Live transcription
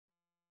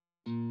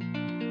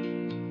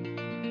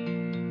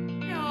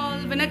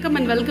வணக்கம்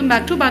and welcome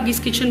back to Bagi's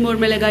kitchen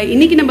Mormilagai.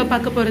 இன்னைக்கு நம்ம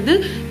பார்க்க போறது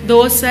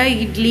தோசை,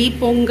 இட்லி,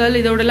 பொங்கல்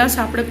இதோடலாம்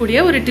சாப்பிடக்கூடிய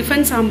ஒரு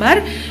டிஃபன் சாம்பார்.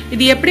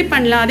 இது எப்படி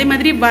பண்ணலாம்? அதே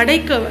மாதிரி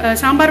வடைக்கு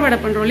சாம்பார் வடை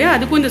பண்றோம் இல்லையா,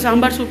 அதுக்கும் இந்த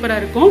சாம்பார் சூப்பரா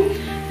இருக்கும்.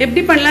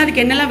 எப்படி பண்ணலாம்,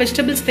 அதுக்கு என்னெல்லாம்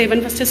வெஜிடபிள்ஸ்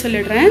தேவைன்னு ஃபர்ஸ்ட்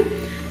சொல்லிடுறேன்.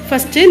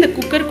 ஃபர்ஸ்ட் இந்த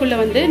குக்கருக்குள்ள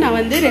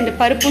நான் ரெண்டு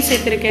பருப்பும்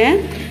சேர்த்திருக்கேன்.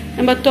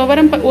 நம்ம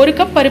துவரம் ஒரு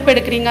கப் பருப்பு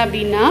எடுக்கிறீங்க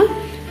அப்படின்னா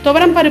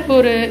துவரம் பருப்பு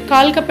ஒரு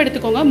 1/4 கப்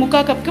எடுத்துக்கோங்க.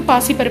 3/4 கப்புக்கு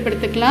பாசி பருப்பு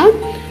எடுத்துக்கலாம்.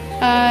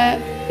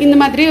 இந்த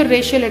மாதிரி ஒரு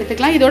ரேஷியோல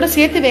எடுத்துக்கலாம். இதோட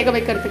சேர்த்து வேக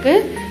வைக்கிறதுக்கு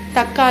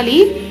தக்காளி,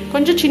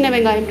 கொஞ்சம் சின்ன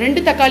வெங்காயம்,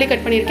 2 தக்காளி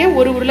கட் பண்ணியிருக்கேன்,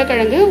 ஒரு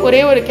உருளைக்கிழங்கு, ஒரே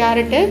ஒரு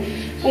கேரட்டு.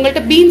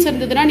 உங்கள்கிட்ட பீன்ஸ்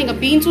இருந்ததுன்னா நீங்கள்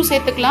பீன்ஸும்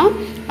சேர்த்துக்கலாம்.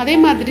 அதே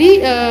மாதிரி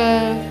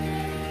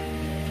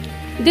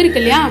இது இருக்கு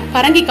இல்லையா,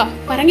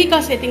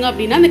 பரங்கிக்காய் சேர்த்திங்க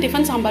அப்படின்னா இந்த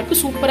டிஃபன் சாம்பாருக்கு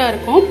சூப்பராக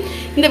இருக்கும்.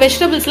 இந்த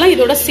வெஜிடபிள்ஸ்லாம்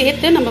இதோட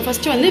சேர்த்து நம்ம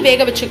ஃபர்ஸ்ட்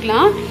வேக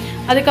வச்சுக்கலாம்.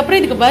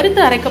 அதுக்கப்புறம் இதுக்கு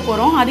வறுத்து அரைக்க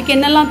போகிறோம். அதுக்கு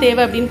என்னெல்லாம்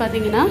தேவை அப்படின்னு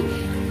பார்த்தீங்கன்னா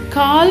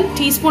 1/4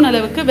 டீஸ்பூன்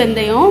அளவுக்கு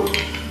வெந்தயம்,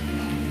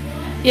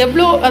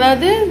 எவ்வளோ,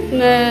 அதாவது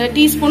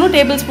டீஸ்பூனோ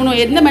டேபிள் ஸ்பூனோ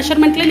எந்த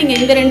மெஷர்மெண்ட்டில் நீங்கள்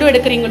இந்த ரெண்டும்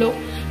எடுக்கிறீங்களோ.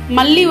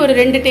 மல்லி ஒரு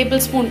 2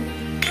 டேபிள் ஸ்பூன்,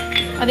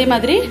 அதே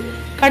மாதிரி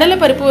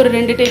கடலைப்பருப்பு ஒரு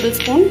 2 டேபிள்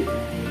ஸ்பூன்,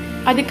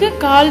 அதுக்கு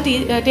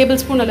 1/4 டேபிள்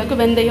ஸ்பூன் அளவுக்கு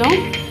வெந்தயம்.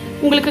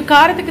 உங்களுக்கு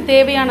காரத்துக்கு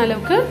தேவையான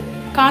அளவுக்கு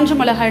காஞ்ச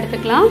மிளகாய்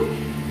எடுத்துக்கலாம்.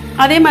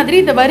 அதே மாதிரி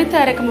இதை வறுத்து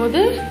அரைக்கும்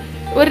போது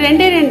ஒரு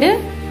 2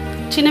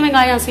 சின்ன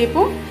வெங்காயம்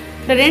சேர்ப்போம்.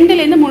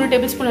 2லேருந்து 3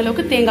 டேபிள் ஸ்பூன்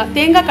அளவுக்கு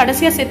தேங்காய்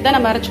கடைசியாக சேர்த்து தான்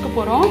நம்ம அரைச்சிக்க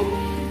போகிறோம்.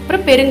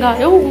 அப்புறம்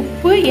பெருங்காயம்,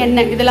 உப்பு,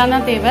 எண்ணெய் இதெல்லாம்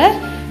தான் தேவை.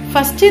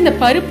 ஃபர்ஸ்ட் இந்த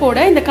பருப்போட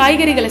இந்த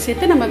காய்கறிகளை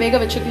சேர்த்து நம்ம வேக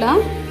வச்சுக்கலாம்.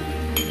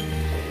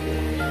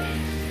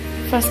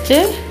 ஃபர்ஸ்ட்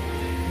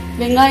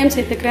வெங்காயம்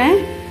சேர்த்துக்கிறேன்.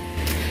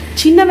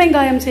 சின்ன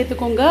வெங்காயம்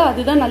சேர்த்துக்கோங்க,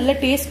 அதுதான் நல்ல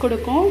டேஸ்ட்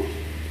கொடுக்கும்.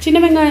 சின்ன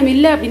வெங்காயம்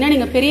இல்லை அப்படின்னா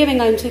நீங்கள் பெரிய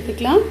வெங்காயம்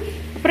சேர்த்துக்கலாம்.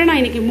 அப்புறம் நான்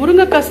இன்னைக்கு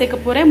முருங்கைக்காய் சேர்க்க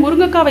போகிறேன்.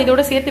 முருங்கைக்காவை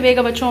இதோட சேர்த்து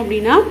வேக வச்சோம்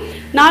அப்படின்னா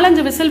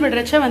 4-5 விசில்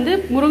விடுறச்ச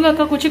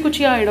முருங்கைக்காய்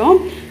குச்சி ஆகிடும்.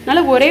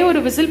 அதனால் ஒரே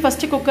ஒரு விசில்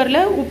ஃபர்ஸ்ட்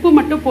குக்கரில் உப்பு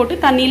மட்டும் போட்டு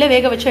தண்ணியில்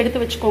வேக வச்சு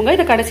எடுத்து வச்சுக்கோங்க.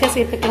 இதை கடைசியாக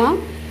சேர்த்துக்கலாம்.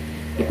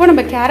 இப்போ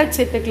நம்ம கேரட்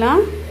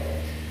சேர்த்துக்கலாம்.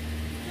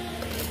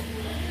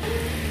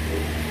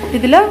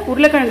 இதில்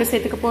உருளைக்கிழங்கு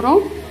சேர்த்துக்க போகிறோம்.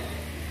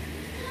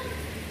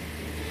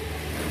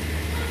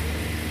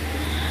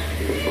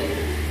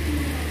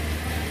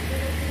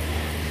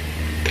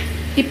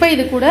 இப்போ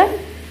இது கூட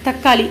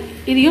தக்காளி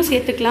இதையும்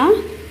சேர்த்துக்கலாம்.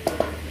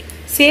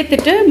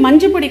 சேர்த்துட்டு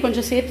மஞ்சள் பொடி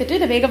கொஞ்சம் சேர்த்துட்டு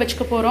இதை வேக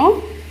வச்சுக்க போகிறோம்.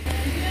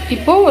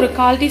 இப்போ ஒரு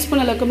 1/4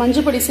 டீஸ்பூன் அளவுக்கு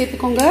மஞ்சள் பொடி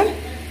சேர்த்துக்கோங்க.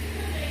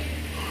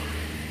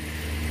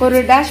 ஒரு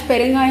டேஷ்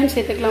பெருங்காயம்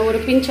சேர்த்துக்கலாம்,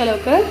 ஒரு பிஞ்ச்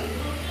அளவுக்கு.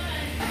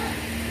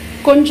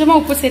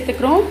 கொஞ்சமாக உப்பு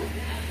சேர்த்துக்கிறோம்.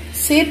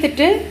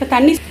 சேர்த்துட்டு இப்போ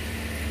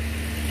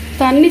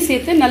தண்ணி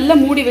சேர்த்து நல்லா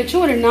மூடி வச்சு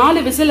ஒரு 4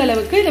 விசில்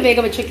அளவுக்கு இதை வேக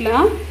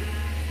வச்சுக்கலாம்.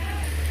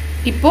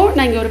 இப்போ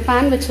நான் இங்கே ஒரு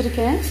பேன்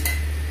வச்சுருக்கேன்.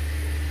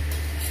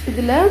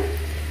 இதில்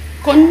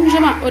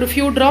கொஞ்சமாக ஒரு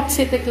ஃபியூ ட்ராப்ஸ்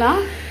சேர்த்துக்கலாம்.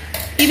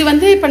 இது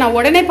இப்போ நான்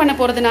உடனே பண்ண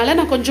போகிறதுனால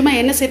நான் கொஞ்சமாக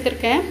எண்ணெய்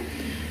சேர்த்துருக்கேன்.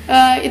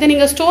 இதை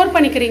நீங்கள் ஸ்டோர்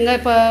பண்ணிக்கிறீங்க,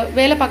 இப்போ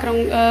வேலை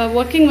பார்க்குறவங்க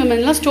ஒர்க்கிங்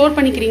விமன்லாம் ஸ்டோர்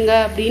பண்ணிக்கிறீங்க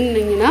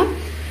அப்படின்னீங்கன்னா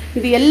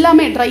இது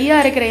எல்லாமே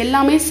ட்ரையாக அரைக்கிற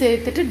எல்லாமே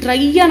சேர்த்துட்டு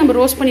ட்ரையாக நம்ம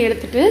ரோஸ்ட் பண்ணி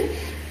எடுத்துட்டு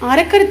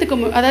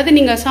அரைக்கிறதுக்கு அதாவது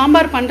நீங்கள்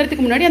சாம்பார்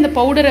பண்ணுறதுக்கு முன்னாடி அந்த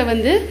பவுடரை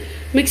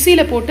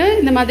மிக்சியில் போட்டு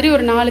இந்த மாதிரி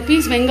ஒரு 4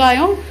 பீஸ்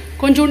வெங்காயம்,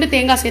 கொஞ்சோண்டு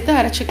தேங்காய் சேர்த்து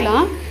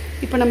அரைச்சிக்கலாம்.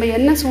 இப்போ நம்ம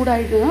எண்ணெய்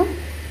சூடாகிடும்.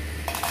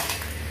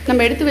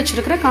 நம்ம எடுத்து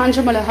வச்சுருக்கிற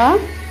காஞ்ச மிளகா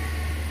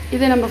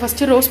இதை நம்ம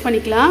ஃபஸ்ட்டு ரோஸ்ட்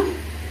பண்ணிக்கலாம்.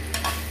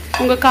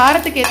 உங்கள்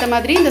காரத்துக்கு ஏற்ற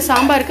மாதிரி இந்த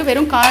சாம்பாருக்கு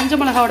வெறும் காஞ்ச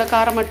மிளகாவோட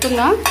காரம்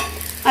மட்டும்தான்.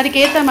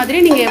 அதுக்கேற்ற மாதிரி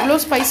நீங்கள் எவ்வளோ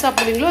ஸ்பைஸ்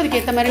சாப்பிடுவீங்களோ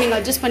அதுக்கேற்ற மாதிரி நீங்கள்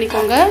அட்ஜஸ்ட்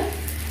பண்ணிக்கோங்க.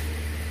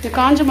 இந்த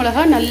காஞ்ச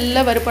மிளகா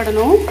நல்லா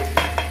வறுபடணும்.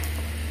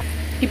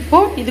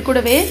 இப்போது இது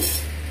கூடவே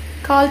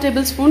 1/4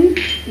 டேபிள் ஸ்பூன்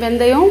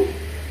வெந்தயம்,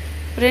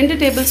 2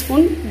 டேபிள்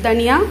ஸ்பூன்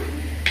தனியா,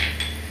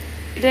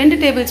 2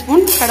 டேபிள்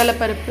ஸ்பூன்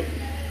கடலைப்பருப்பு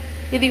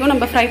இதையும்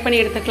நம்ம ஃப்ரை பண்ணி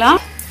எடுத்துக்கலாம்.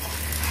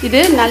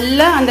 இது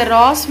நல்லா அந்த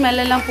ரா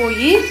ஸ்மெல்லாம்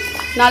போய்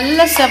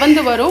நல்லா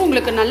செவந்து வரும்.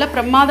 உங்களுக்கு நல்ல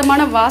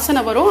பிரமாதமான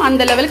வாசனை வரும்.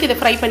 அந்த லெவலுக்கு இதை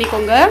ஃப்ரை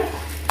பண்ணிக்கோங்க.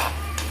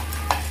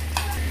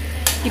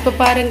 இப்போ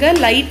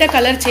பாருங்கள், லைட்டாக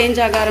கலர்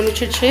சேஞ்ச் ஆக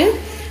ஆரம்பிச்சிடுச்சு.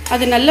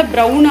 அது நல்ல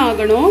ப்ரௌன்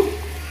ஆகணும்.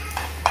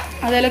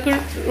 அதளவுக்கு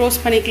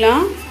ரோஸ்ட்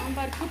பண்ணிக்கலாம்.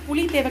 சாம்பாருக்கு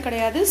புளி தேவை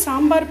கிடையாது,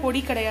 சாம்பார் பொடி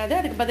கிடையாது.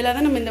 அதுக்கு பதிலாக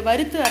தான் நம்ம இந்த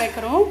வறுத்து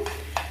அரைக்கிறோம்.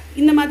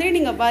 இந்த மாதிரி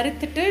நீங்கள்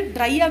வறுத்துட்டு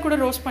ட்ரையாக கூட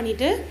ரோஸ்ட்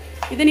பண்ணிவிட்டு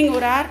இதை நீங்கள்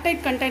ஒரு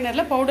ஏர்டைட்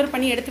கண்டெய்னரில் பவுடர்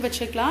பண்ணி எடுத்து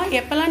வச்சுக்கலாம்.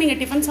 எப்போல்லாம் நீங்கள்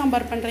டிஃபன்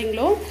சாம்பார்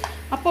பண்ணுறீங்களோ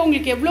அப்போ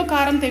உங்களுக்கு எவ்வளோ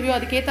காரம் தேவையோ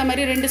அதுக்கேற்ற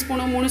மாதிரி 2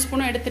 ஸ்பூனோ 3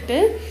 ஸ்பூனோ எடுத்துட்டு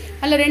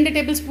அதில் 2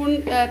 டேபிள் ஸ்பூன்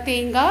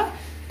தேங்காய்,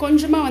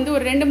 கொஞ்சமாக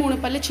ஒரு 2-3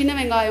 பல்லு சின்ன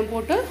வெங்காயம்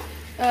போட்டு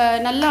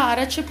நல்லா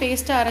அரைச்சி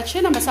பேஸ்ட்டாக அரைச்சி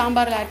நம்ம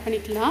சாம்பாரில் ஆட்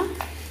பண்ணிக்கலாம்.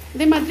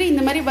 இதே மாதிரி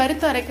இந்த மாதிரி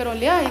வறுத்து அரைக்கிறோம்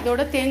இல்லையா,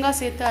 இதோட தேங்காய்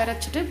சேர்த்து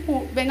அரைச்சிட்டு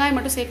வெங்காயம்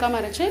மட்டும் சேர்க்காமல்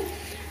அரைச்சி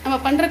நம்ம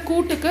பண்ணுற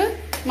கூட்டுக்கு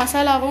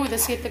மசாலாவும் இதை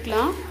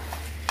சேர்த்துக்கலாம்.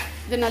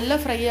 இது நல்லா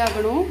ஃப்ரை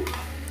ஆகணும்.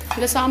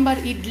 இந்த சாம்பார்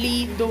இட்லி,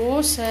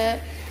 தோசை,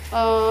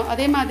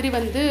 அதே மாதிரி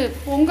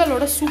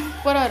பொங்கலோட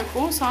சூப்பராக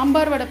இருக்கும்.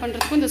 சாம்பார் வடை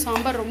பண்ணுறதுக்கும் இந்த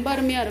சாம்பார் ரொம்ப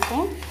அருமையாக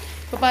இருக்கும்.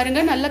 இப்போ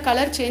பாருங்கள், நல்ல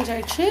கலர் சேஞ்ச்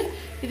ஆகிடுச்சு.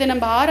 இதை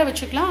நம்ம ஆற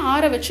வச்சுக்கலாம்.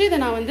 ஆற வச்சு இதை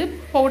நான்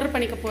பவுடர்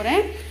பண்ணிக்க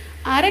போகிறேன்.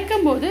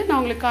 அரைக்கும் போது நான்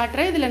உங்களுக்கு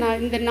காட்டுறேன். இதில் நான்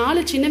இந்த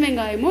 4 சின்ன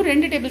வெங்காயமும்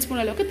 2 டேபிள்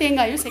ஸ்பூன் அளவுக்கு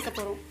தேங்காயும் சேர்க்க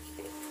போகிறோம்.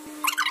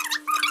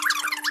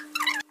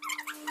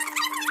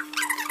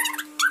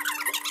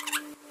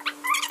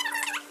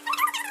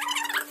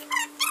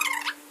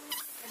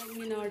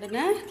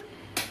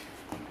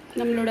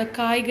 நம்மளோட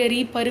காய்கறி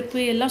பருப்பு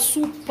எல்லாம்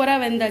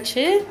சூப்பராக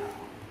வெந்தாச்சு.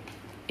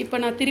 இப்போ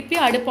நான் திருப்பி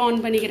அடுப்பு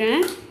ஆன்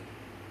பண்ணிக்கிறேன்.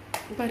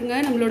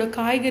 பாருங்கள், நம்மளோட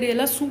காய்கறி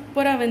எல்லாம்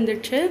சூப்பராக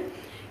வெந்துடுச்சு.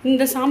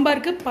 இந்த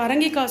சாம்பாருக்கு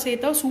பரங்கிக்காய்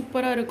சேர்த்தா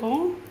சூப்பராக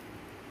இருக்கும்.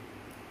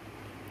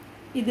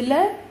 இதில்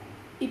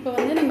இப்போ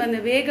வந்து நம்ம அந்த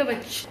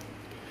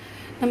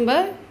நம்ம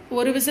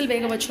ஒரு விசில்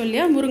வேக வச்சோம்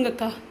இல்லையா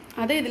முருங்கைக்காய்,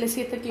 அதை இதில்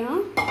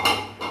சேர்த்துக்கலாம்.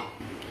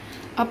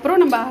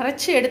 அப்புறம் நம்ம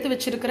அரைச்சி எடுத்து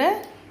வச்சுருக்கிற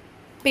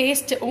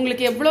பேஸ்ட்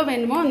உங்களுக்கு எவ்வளோ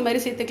வேணுமோ அந்த மாதிரி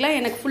சேர்த்துக்கலாம்.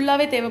 எனக்கு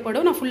ஃபுல்லாகவே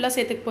தேவைப்படும், நான் ஃபுல்லாக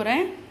சேர்த்துக்க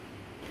போகிறேன்.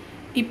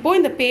 இப்போது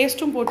இந்த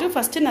பேஸ்ட்டும் போட்டு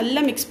ஃபஸ்ட்டு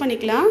நல்லா மிக்ஸ்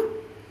பண்ணிக்கலாம்.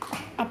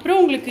 அப்புறம்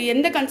உங்களுக்கு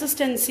எந்த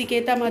கன்சிஸ்டன்சிக்கு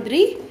ஏற்ற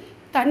மாதிரி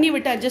தண்ணி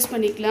விட்டு அட்ஜஸ்ட்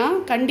பண்ணிக்கலாம்.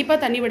 கண்டிப்பாக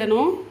தண்ணி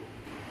விடணும்.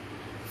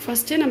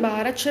 ஃபஸ்ட்டு நம்ம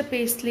அரைச்ச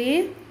பேஸ்ட்லேயே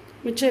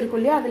மிச்சம் இருக்கும்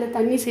இல்லையா, அதில்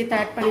தண்ணி சேர்த்து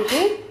ஆட்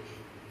பண்ணிவிட்டு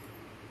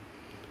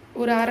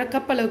ஒரு 1/2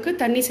 கப் அளவுக்கு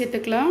தண்ணி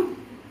சேர்த்துக்கலாம்.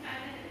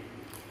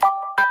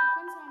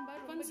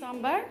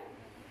 சாம்பார்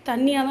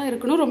தண்ணியாக தான்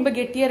இருக்கணும், ரொம்ப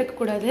கெட்டியாக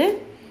இருக்கக்கூடாது.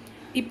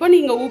 இப்போ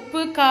நீங்கள்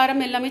உப்பு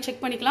காரம் எல்லாமே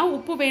செக் பண்ணிக்கலாம்.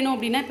 உப்பு வேணும்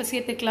அப்படின்னா இப்போ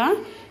சேர்த்துக்கலாம்.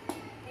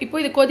 இப்போ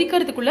இது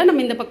கொதிக்கிறதுக்குள்ளே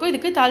நம்ம இந்த பக்கம்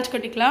இதுக்கு தாளிச்சு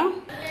கட்டிக்கலாம்.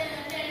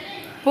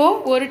 இப்போது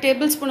 1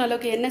 டேபிள் ஸ்பூன்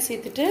அளவுக்கு எண்ணெய்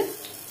சேர்த்துட்டு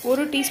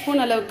 1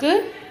 டீஸ்பூன் அளவுக்கு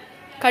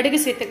கடுகு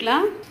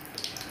சேர்த்துக்கலாம்.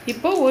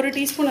 இப்போது 1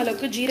 டீஸ்பூன்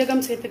அளவுக்கு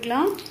ஜீரகம்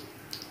சேர்த்துக்கலாம்.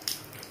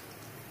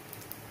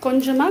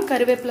 கொஞ்சமாக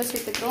கருவேப்பிலை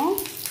சேர்த்துக்கிறோம்.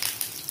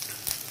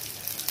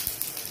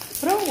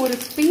 அப்புறம் ஒரு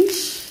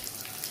பிஞ்ச்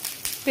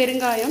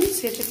பெருங்காயம்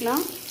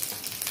சேர்த்துக்கலாம்.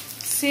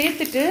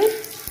 சேர்த்துட்டு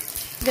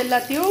இது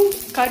எல்லாத்தையும்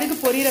கடுகு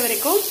பொரியிற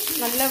வரைக்கும்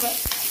நல்லா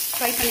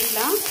ஃப்ரை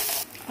பண்ணிக்கலாம்.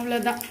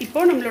 அவ்வளோதான்.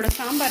 இப்போது நம்மளோட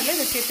சாம்பாரில்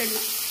இதை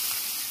சேர்த்துடலாம்.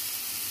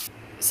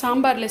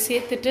 சாம்பாரில்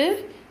சேர்த்துட்டு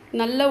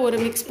நல்லா ஒரு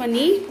மிக்ஸ்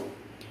பண்ணி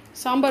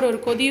சாம்பார் ஒரு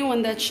கொதியும்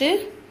வந்தாச்சு.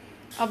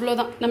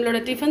 அவ்வளோதான், நம்மளோட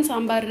டிஃபன்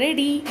சாம்பார்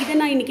ரெடி. இதை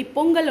நான் இன்றைக்கி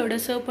பொங்கலோட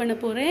சர்வ் பண்ண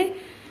போகிறேன்.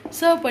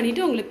 சர்வ்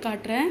பண்ணிவிட்டு உங்களுக்கு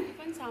காட்டுறேன்.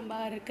 டிஃபன்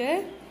சாம்பாருக்கு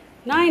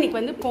நான் இன்றைக்கி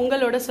வந்து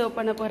பொங்கலோட சர்வ்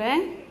பண்ண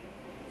போகிறேன்.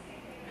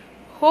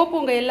 ஹோப்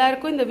உங்கள்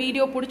எல்லாருக்கும் இந்த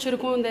வீடியோ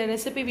பிடிச்சிருக்கும், இந்த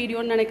ரெசிபி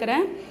வீடியோன்னு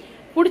நினைக்கிறேன்.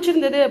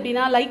 பிடிச்சிருந்தது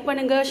அப்படின்னா லைக்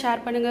பண்ணுங்கள்,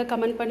 ஷேர் பண்ணுங்கள்,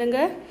 கமெண்ட்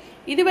பண்ணுங்கள்.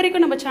 இது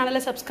வரைக்கும் நம்ம சேனலை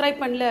சப்ஸ்கிரைப்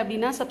பண்ணல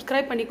அப்படின்னா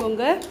சப்ஸ்கிரைப்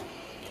பண்ணிக்கோங்க.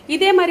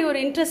 இதே மாதிரி ஒரு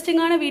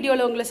இன்ட்ரெஸ்டிங்கான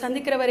வீடியோவில் உங்களை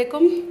சந்திக்கிற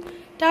வரைக்கும்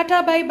டாட்டா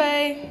பை பை.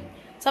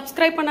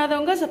 சப்ஸ்கிரைப்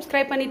பண்ணாதவங்க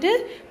சப்ஸ்கிரைப் பண்ணிவிட்டு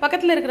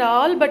பக்கத்தில் இருக்கிற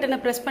ஆல் பட்டனை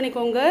ப்ரெஸ்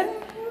பண்ணிக்கோங்க.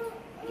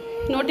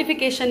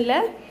 நோட்டிஃபிகேஷனில்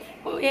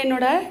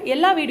என்னோட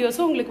எல்லா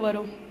வீடியோஸும் உங்களுக்கு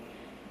வரும்.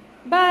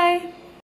 பாய்.